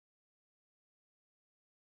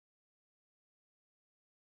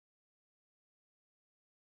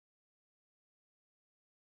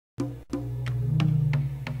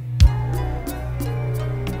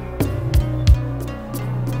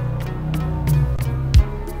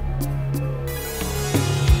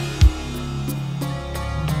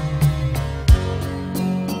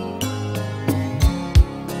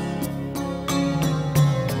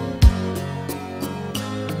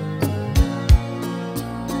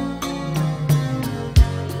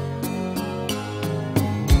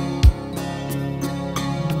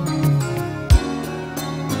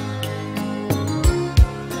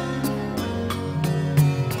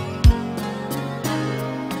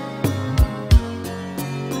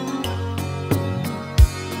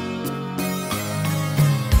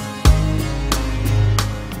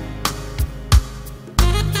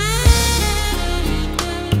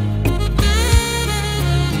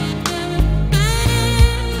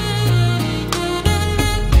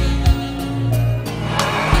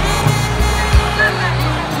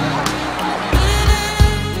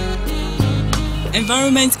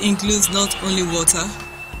Environment includes not only water,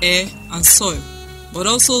 air and soil, but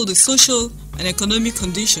also the social and economic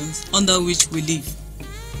conditions under which we live.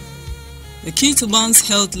 The key to man's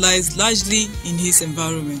health lies largely in his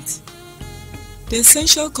environment. The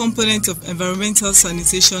essential component of environmental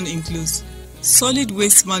sanitation includes solid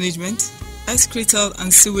waste management, excretal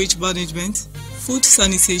and sewage management, food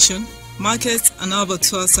sanitation, market and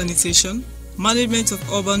abattoir sanitation, management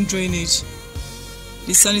of urban drainage.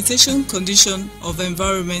 The sanitation condition of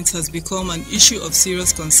environment has become an issue of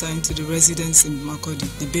serious concern to the residents in Makurdi,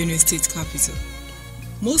 the Benue State capital.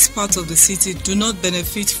 Most parts of the city do not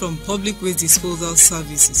benefit from public waste disposal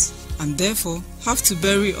services and therefore have to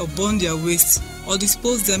bury or burn their waste or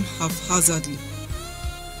dispose them haphazardly.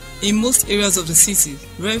 In most areas of the city,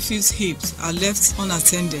 refuse heaps are left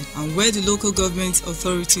unattended, and where the local government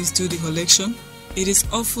authorities do the collection, it is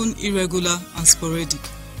often irregular and sporadic.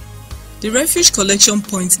 The refuge collection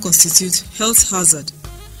points constitute health hazard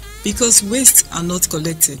because wastes are not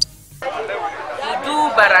collected. We do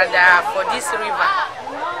barada for this river,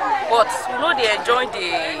 but they enjoy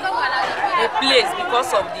the place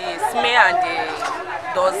because of the smell and the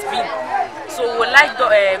dustbin. So we would like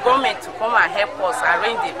the government to come and help us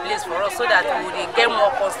arrange the place for us so that we will get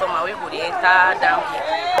more customers we will enter down here.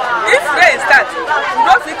 If rain starts, we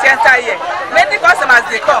don't fit enter here. Many customers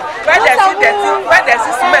they come, when they see dirty, when they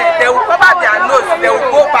see smell, they will cover their nose, they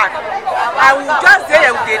will go back. I will just say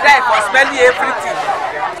they will die for smelling everything.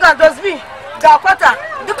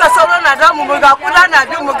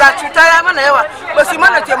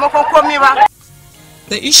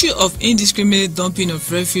 The issue of indiscriminate dumping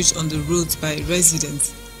of refuse on the roads by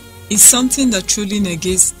residents is something that truly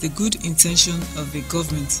negates the good intention of the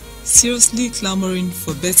government, seriously clamoring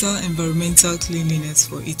for better environmental cleanliness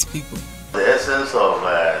for its people. The essence of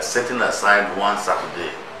setting aside one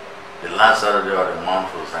Saturday, the last Saturday of the month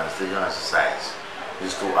for sanitation exercise,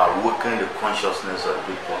 is to awaken the consciousness of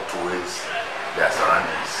people towards their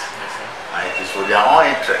surroundings. And it is for their own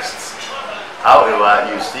interests. However,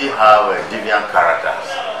 you still have deviant characters,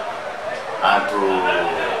 and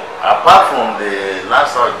apart from the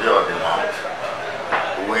last Saturday of the month,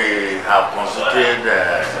 we have constituted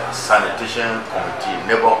a sanitation committee,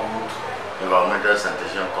 neighborhood environmental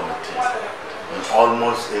sanitation committee, in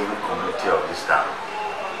almost every community of this town,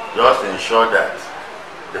 just to ensure that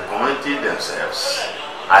the community themselves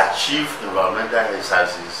achieve environmental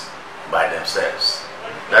exercises by themselves.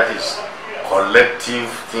 That is collective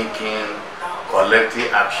thinking, collective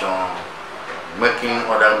action, making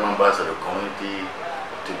other members of the community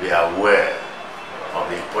to be aware of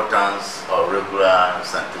the importance of regular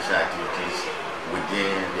sanitation activities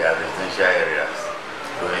within their residential areas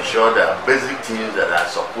to ensure that basic things that are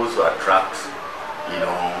supposed to attract,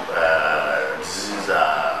 diseases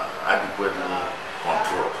are adequately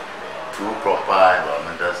controlled through proper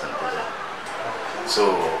environmental sanitation.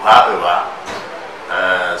 So, however,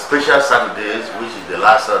 special Saturdays, which is the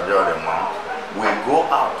last Saturday of the month, we go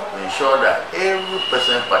out to ensure that every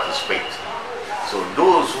person participates. So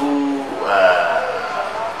those who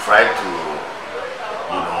try to,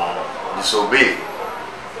 disobey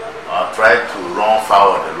or try to run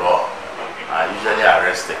foul of the law are usually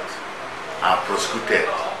arrested and prosecuted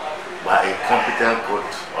by a competent court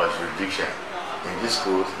or jurisdiction. In this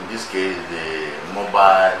case, the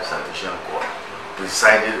mobile sanitation court,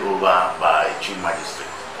 presided over by a chief magistrate.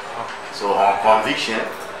 So on conviction,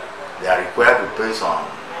 they are required to pay some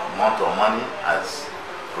amount of money as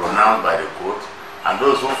pronounced by the court, and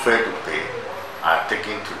those who fail to pay are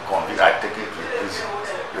taken to prison.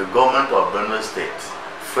 The government of Benue State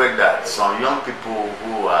felt that some young people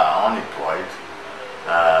who are unemployed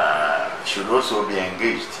should also be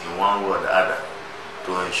engaged in one way or the other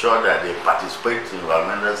to ensure that they participate in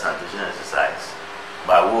environmental sanitation exercise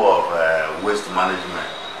by way of waste management,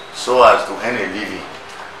 so as to earn a living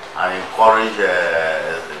and encourage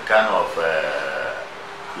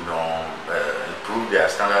improve their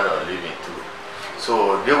standard of living too.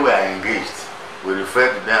 So they were engaged. We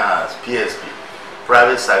refer to them as PSP,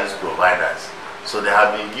 private service providers. So they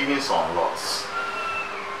have been given some laws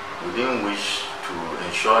within which to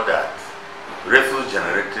ensure that refuse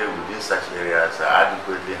generated within such areas are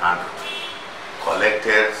adequately handled,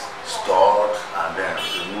 collected, stored, and then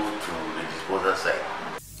removed to the disposal site.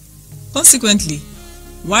 Consequently,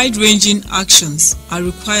 wide-ranging actions are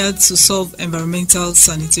required to solve environmental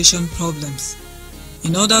sanitation problems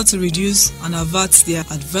in order to reduce and avert their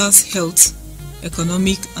adverse health,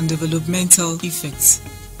 economic and developmental effects.